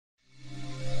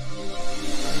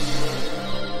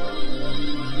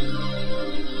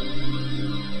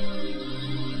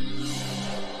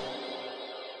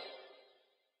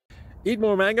Eat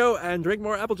more mango and drink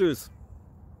more apple juice.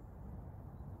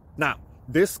 Now,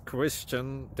 this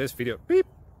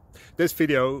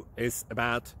video is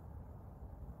about...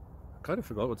 I kind of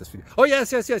forgot what this video... Oh, yes.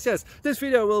 This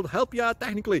video will help you out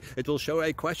technically. It will show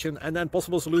a question and then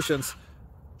possible solutions.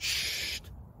 Shh.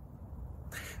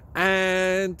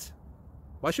 And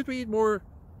why should we eat more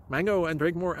mango and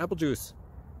drink more apple juice?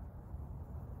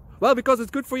 Well, because it's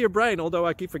good for your brain, although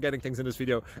I keep forgetting things in this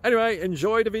video. Anyway,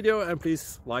 enjoy the video and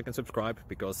please like and subscribe,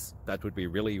 because that would be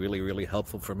really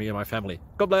helpful for me and my family.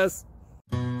 God bless!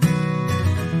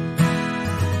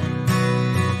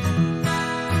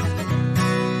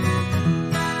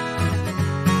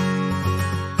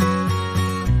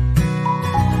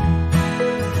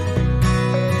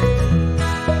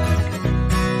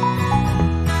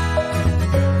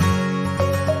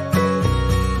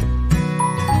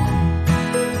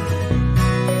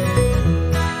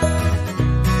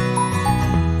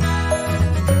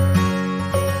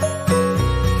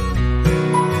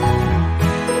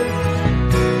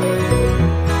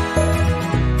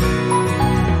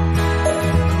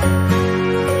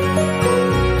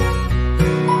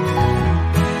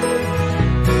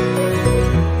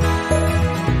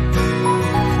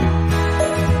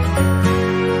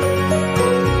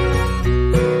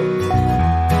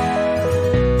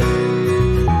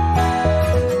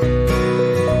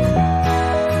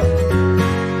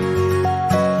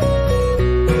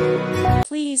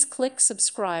 Please click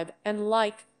subscribe and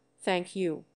like. Thank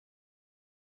you.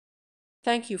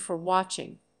 Thank you for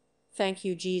watching. Thank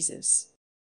you, Jesus.